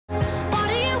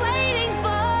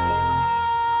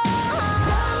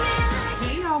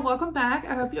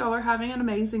hope you all are having an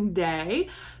amazing day.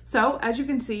 So as you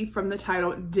can see from the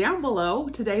title down below,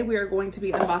 today we are going to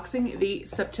be unboxing the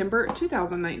September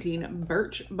 2019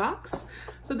 Birchbox.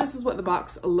 So this is what the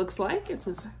box looks like. It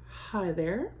says, hi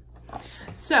there.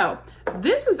 So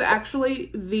this is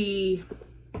actually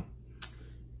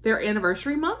their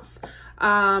anniversary month.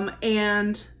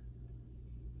 And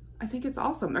I think it's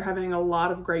awesome. They're having a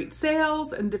lot of great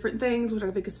sales and different things, which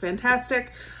I think is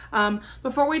fantastic.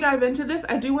 Before we dive into this,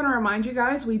 I do want to remind you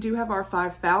guys, we do have our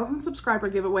 5,000 subscriber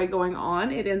giveaway going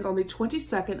on. It ends on the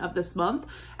 22nd of this month,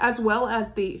 as well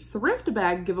as the thrift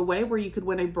bag giveaway where you could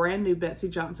win a brand new Betsy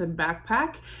Johnson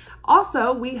backpack.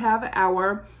 Also, we have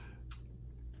our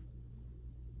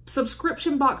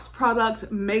subscription box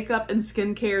product makeup and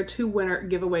skincare 2-winner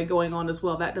giveaway going on as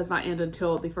well. That does not end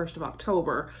until the 1st of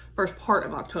October, first part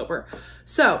of October.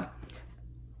 So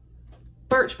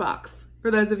Birchbox,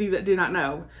 for those of you that do not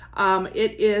know,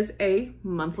 it is a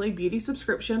monthly beauty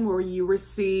subscription where you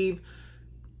receive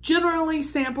generally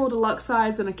sample deluxe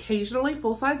size and occasionally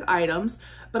full size items.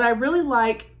 But I really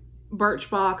like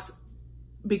Birchbox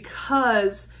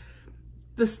because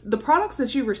the products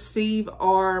that you receive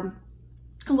are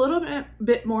a little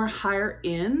bit more higher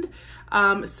end.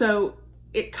 So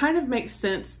it kind of makes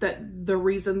sense that the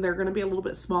reason they're going to be a little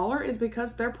bit smaller is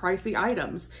because they're pricey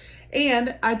items.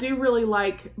 And I do really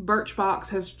like Birchbox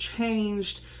has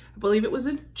changed, I believe it was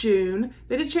in June.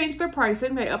 They did change their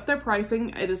pricing. They upped their pricing.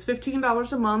 It is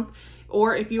 $15 a month,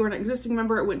 or if you were an existing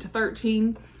member, it went to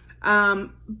 $13.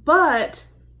 But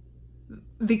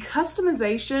the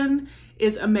customization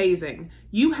is amazing.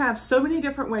 You have so many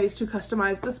different ways to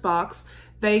customize this box.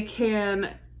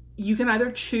 You can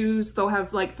either choose, they'll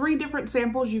have like 3 different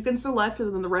samples you can select,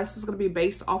 and then the rest is going to be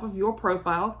based off of your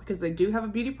profile because they do have a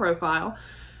beauty profile.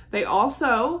 They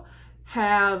also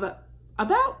have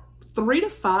about 3 to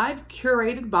 5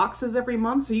 curated boxes every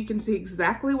month, so you can see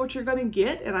exactly what you're going to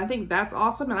get. And I think that's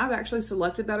awesome. And I've actually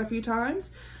selected that a few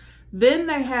times. Then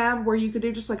they have where you could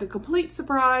do just like a complete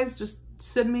surprise, just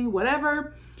send me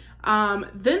whatever.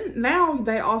 Then now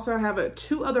they also have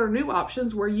 2 other new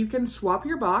options where you can swap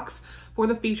your box for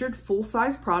the featured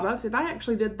full-size product. And I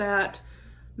actually did that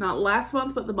not last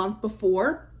month, but the month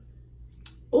before.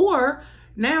 Or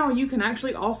now you can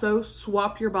actually also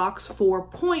swap your box for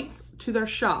points to their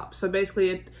shop. So basically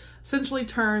it essentially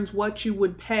turns what you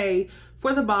would pay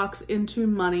for the box into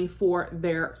money for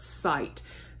their site.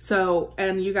 So,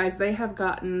 and you guys, they have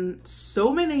gotten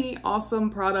so many awesome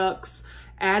products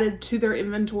added to their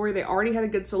inventory. They already had a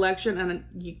good selection, and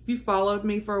if you followed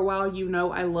me for a while, you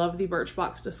know I love the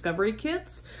Birchbox Discovery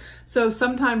Kits. So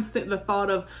sometimes the thought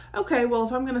of, okay, well,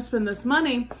 if I'm going to spend this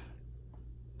money,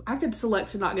 I could select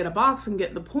to not get a box and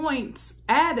get the points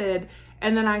added,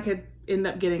 and then I could end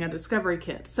up getting a Discovery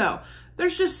Kit. So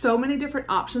there's just so many different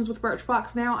options with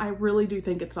Birchbox now. I really do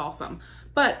think it's awesome.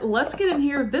 But let's get in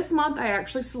here. This month, I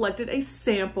actually selected a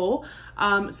sample.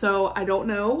 So I don't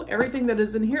know everything that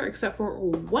is in here except for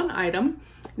 1 item.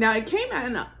 Now it came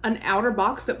in an outer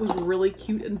box that was really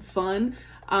cute and fun.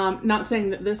 Not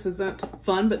saying that this isn't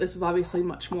fun, but this is obviously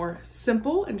much more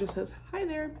simple and just says, hi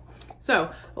there.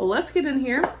 So let's get in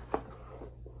here.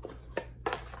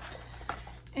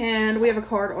 And we have a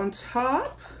card on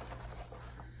top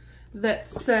that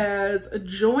says,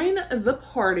 join the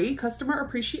party, Customer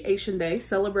Appreciation Day,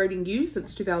 celebrating you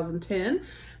since 2010.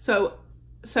 So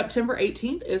September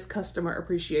 18th is Customer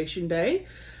Appreciation Day.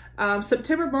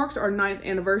 September marks our 9th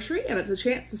anniversary, and it's a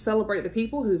chance to celebrate the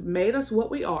people who've made us what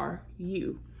we are,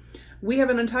 you. We have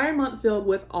an entire month filled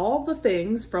with all the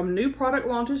things from new product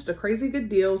launches to crazy good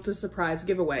deals to surprise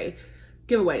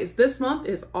giveaways. This month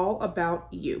is all about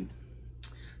you.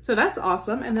 So that's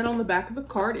awesome. And then on the back of the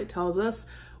card, it tells us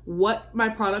what my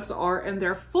products are and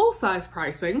their full-size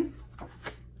pricing.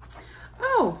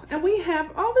 Oh, and we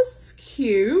have, oh, this is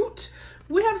cute.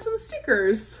 We have some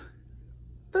stickers.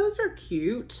 Those are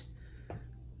cute.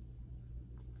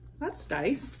 That's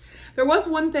nice. There was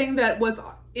one thing that was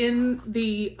in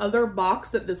the other box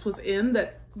that this was in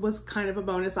that was kind of a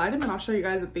bonus item, and I'll show you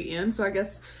guys at the end. So I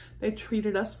guess they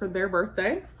treated us for their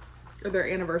birthday or their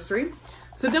anniversary.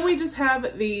 So then we just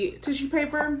have the tissue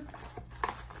paper,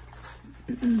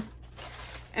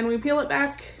 and we peel it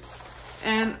back,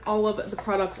 and all of the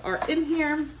products are in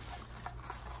here.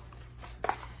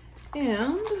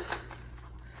 And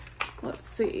let's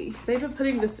see, they've been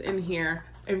putting this in here,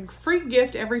 a free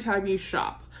gift every time you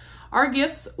shop. Our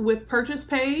gifts with purchase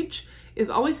page is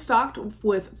always stocked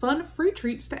with fun free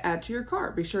treats to add to your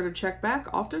cart. Be sure to check back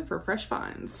often for fresh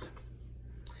finds.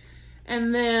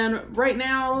 And then right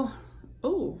now,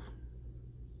 oh,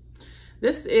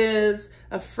 this is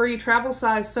a free travel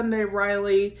size Sunday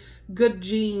Riley good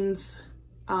jeans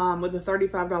with a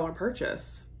 $35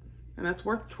 purchase. And that's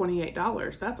worth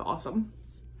 $28. That's awesome.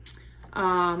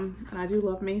 And I do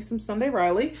love me some Sunday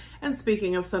Riley. And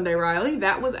speaking of Sunday Riley,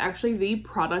 that was actually the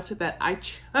product that I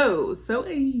chose. So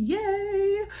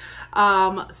yay.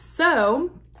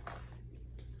 So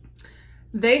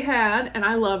they had, and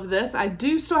I love this, I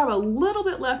do still have a little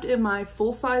bit left in my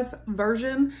full-size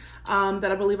version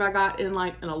that I believe I got in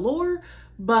like an Allure,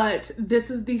 but this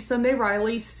is the Sunday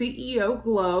Riley CEO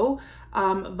Glow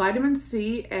Vitamin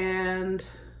C and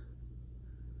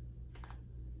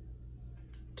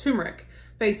turmeric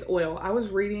face oil. I was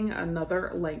reading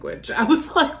another language. I was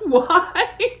like, why?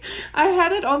 I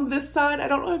had it on this side. I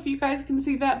don't know if you guys can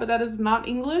see that, but that is not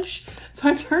English. So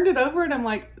I turned it over and I'm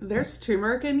like, there's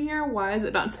turmeric in here. Why is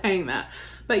it not saying that?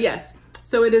 But yes,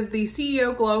 so it is the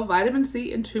CEO Glow Vitamin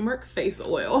C and Turmeric Face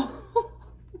Oil.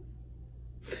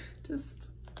 Just,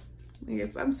 I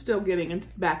guess I'm still getting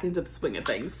back into the swing of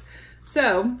things.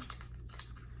 So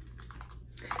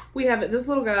we have this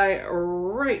little guy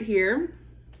right here,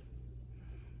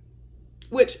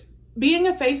 which being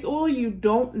a face oil, you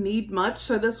don't need much.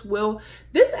 So this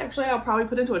actually I'll probably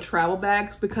put into a travel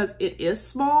bag because it is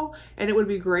small and it would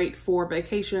be great for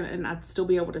vacation and I'd still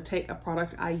be able to take a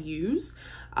product I use.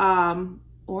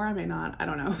 Or I may not, I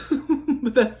don't know,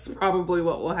 but that's probably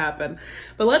what will happen.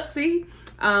 But let's see.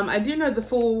 I do know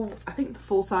I think the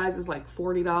full size is like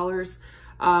 $40.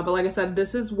 But like I said,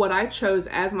 this is what I chose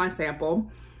as my sample.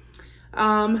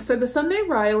 So the Sunday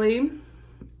Riley,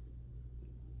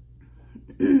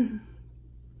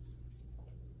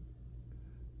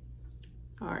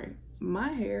 sorry, my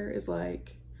hair is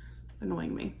like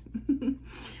annoying me.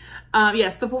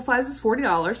 Yes, the full size is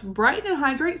 $40. Brighten and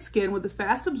hydrate skin with this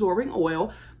fast absorbing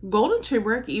oil. Golden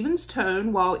turmeric evens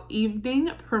tone, while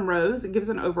evening primrose gives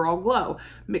an overall glow.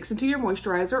 Mix into your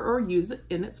moisturizer or use it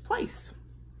in its place.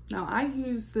 Now I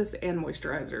use this and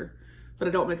moisturizer, but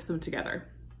I don't mix them together.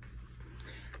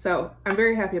 So I'm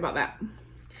very happy about that.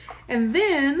 And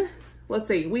then let's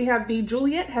see, we have the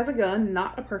Juliet Has a Gun,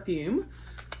 Not a Perfume.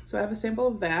 So I have a sample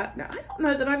of that. Now, I don't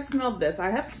know that I've smelled this.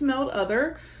 I have smelled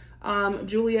other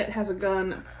Juliet Has a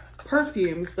Gun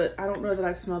perfumes, but I don't know that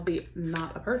I've smelled the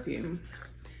Not a Perfume.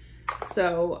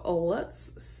 So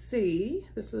let's see.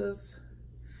 This is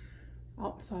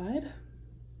outside.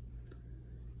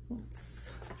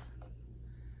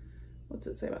 What's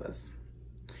it say about this?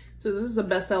 So this is a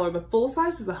bestseller. The full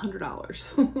size is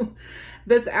 $100.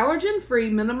 This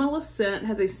allergen-free minimalist scent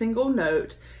has a single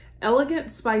note,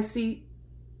 elegant, spicy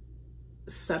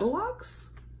Cetilox?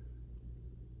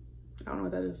 I don't know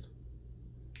what that is.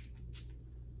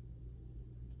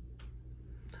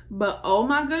 But oh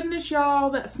my goodness, y'all,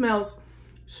 that smells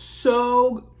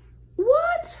so,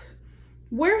 what?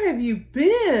 Where have you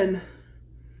been?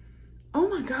 Oh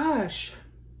my gosh.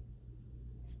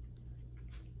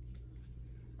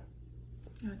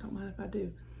 I don't mind if I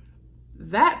do.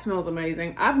 That smells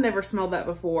amazing. I've never smelled that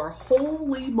before.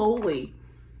 Holy moly.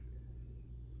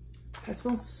 That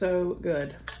smells so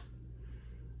good.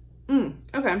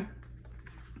 Okay.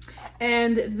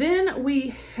 And then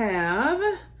we have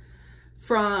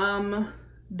from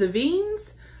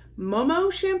Davines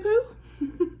Momo shampoo.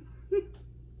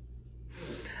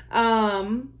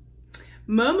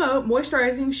 Momo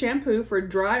moisturizing shampoo for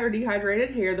dry or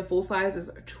dehydrated hair. The full size is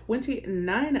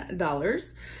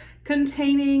 $29.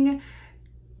 Containing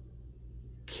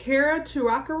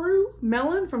Caratuacaru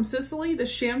melon from Sicily. The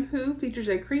shampoo features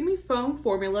a creamy foam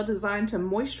formula designed to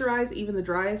moisturize even the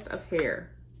driest of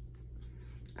hair.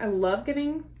 I love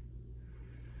getting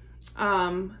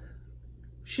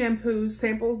shampoo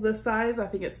samples this size. I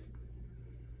think it's,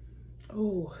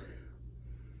 oh,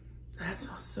 that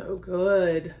smells so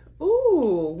good.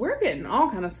 Ooh, we're getting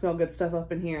all kind of smell good stuff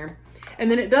up in here.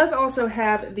 And then it does also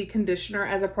have the conditioner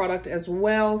as a product as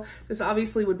well. This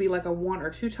obviously would be like a 1 or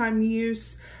 2 time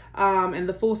use. And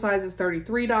the full size is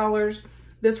 $33.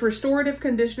 This restorative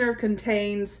conditioner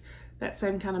contains that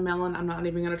same kind of melon, I'm not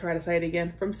even gonna try to say it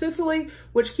again, from Sicily,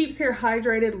 which keeps hair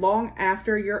hydrated long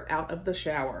after you're out of the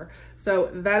shower. So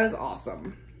that is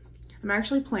awesome. I'm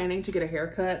actually planning to get a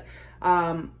haircut.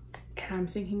 And I'm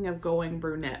thinking of going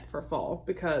brunette for fall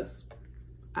because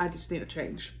I just need a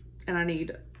change and I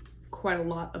need quite a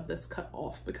lot of this cut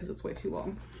off because it's way too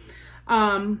long.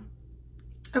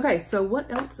 Okay, so what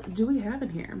else do we have in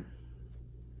here?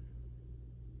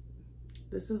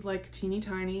 This is like teeny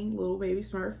tiny little baby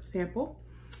Smurf sample.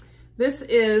 This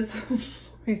is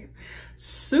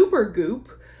Super Goop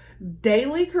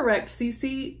Daily Correct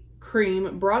CC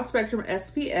Cream Broad Spectrum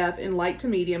SPF in light to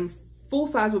medium. Full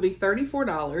size will be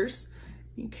 $34.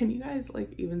 Can you guys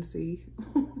like even see?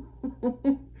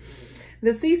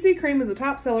 The CC cream is a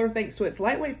top seller thanks to its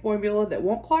lightweight formula that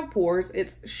won't clog pores.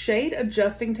 Its shade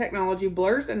adjusting technology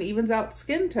blurs and evens out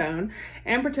skin tone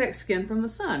and protects skin from the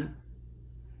sun.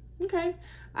 Okay,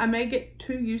 I may get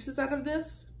 2 uses out of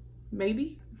this,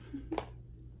 maybe.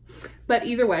 But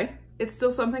either way, it's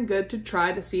still something good to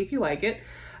try to see if you like it.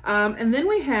 And then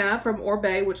we have from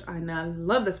Orbe, which I now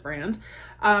love this brand.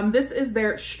 This is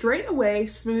their Straight Away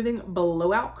Smoothing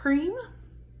Blowout Cream.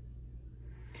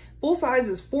 Full size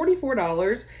is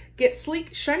 $44. Get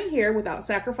sleek, shiny hair without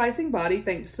sacrificing body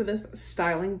thanks to this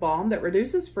styling balm that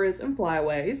reduces frizz and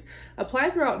flyaways. Apply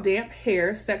throughout damp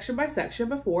hair section by section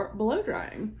before blow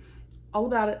drying. All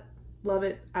about it. Love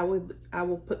it. I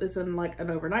will put this in like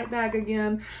an overnight bag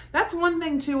again. That's one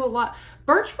thing too,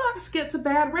 Birchbox gets a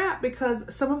bad rap because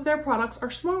some of their products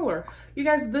are smaller. You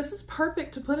guys, this is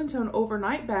perfect to put into an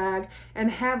overnight bag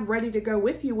and have ready to go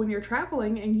with you when you're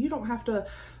traveling, and you don't have to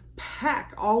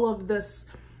pack all of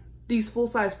these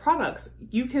full-size products.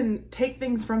 You can take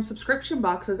things from subscription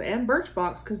boxes and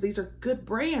Birchbox because these are good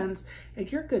brands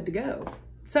and you're good to go.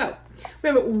 So we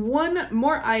have one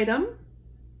more item,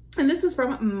 and this is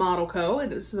from Model Co.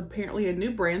 and this is apparently a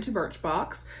new brand to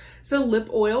Birchbox. So lip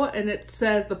oil, and it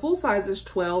says the full size is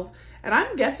 12, and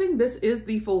I'm guessing this is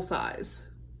the full size.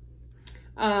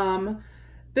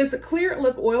 This clear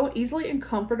lip oil easily and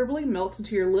comfortably melts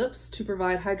into your lips to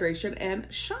provide hydration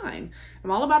and shine. I'm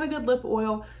all about a good lip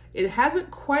oil. It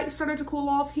hasn't quite started to cool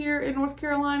off here in North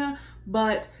Carolina,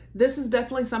 but this is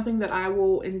definitely something that I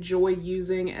will enjoy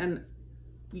using and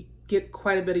get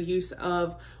quite a bit of use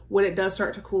of when it does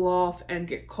start to cool off and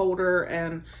get colder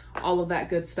and all of that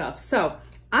good stuff. So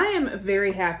I am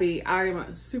very happy. I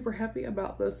am super happy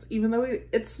about this. Even though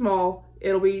it's small,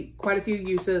 it'll be quite a few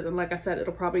uses. And like I said,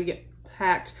 it'll probably get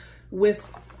packed with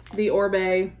the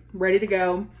Orbe, ready to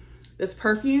go. This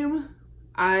perfume,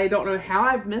 I don't know how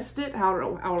I've missed it. I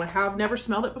don't know how I've never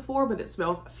smelled it before, but it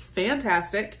smells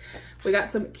fantastic. We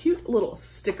got some cute little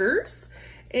stickers.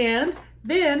 And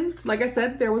then, like I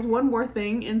said, there was one more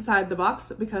thing inside the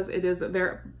box because it is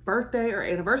their birthday or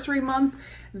anniversary month.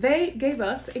 They gave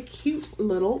us a cute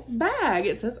little bag.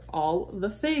 It says all the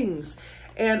things.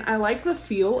 And I like the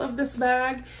feel of this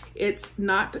bag. It's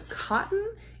not cotton.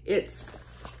 It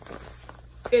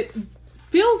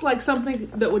feels like something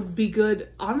that would be good,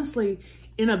 honestly,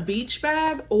 in a beach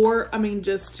bag, or I mean,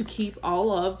 just to keep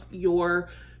all of your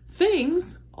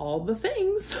things, all the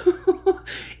things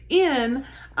in.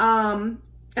 And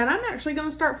I'm actually going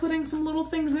to start putting some little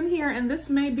things in here, and this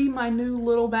may be my new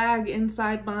little bag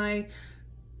inside my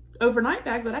overnight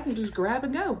bag that I can just grab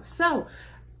and go. So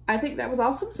I think that was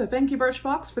awesome. So thank you,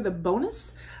 Birchbox, for the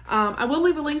bonus. I will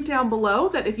leave a link down below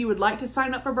that if you would like to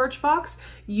sign up for Birchbox,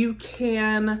 you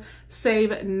can save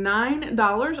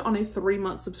 $9 on a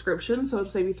 3-month subscription. So it'll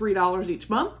save you $3 each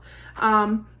month.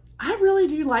 I really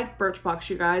do like Birchbox,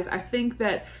 you guys. I think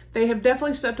that they have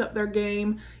definitely stepped up their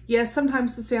game. Yes,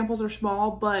 sometimes the samples are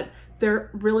small, but they're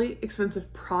really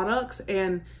expensive products,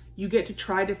 and you get to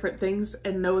try different things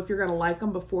and know if you're gonna like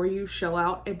them before you shell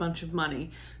out a bunch of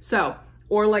money. So,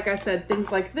 or like I said,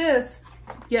 things like this,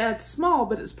 yeah, it's small,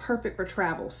 but it's perfect for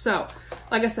travel. So,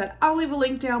 like I said, I'll leave a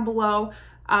link down below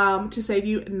to save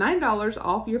you $9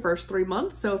 off your first 3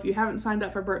 months. So if you haven't signed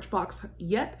up for Birchbox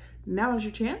yet, now is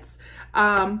your chance.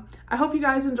 I hope you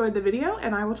guys enjoyed the video,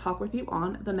 and I will talk with you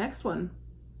on the next one.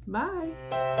 Bye.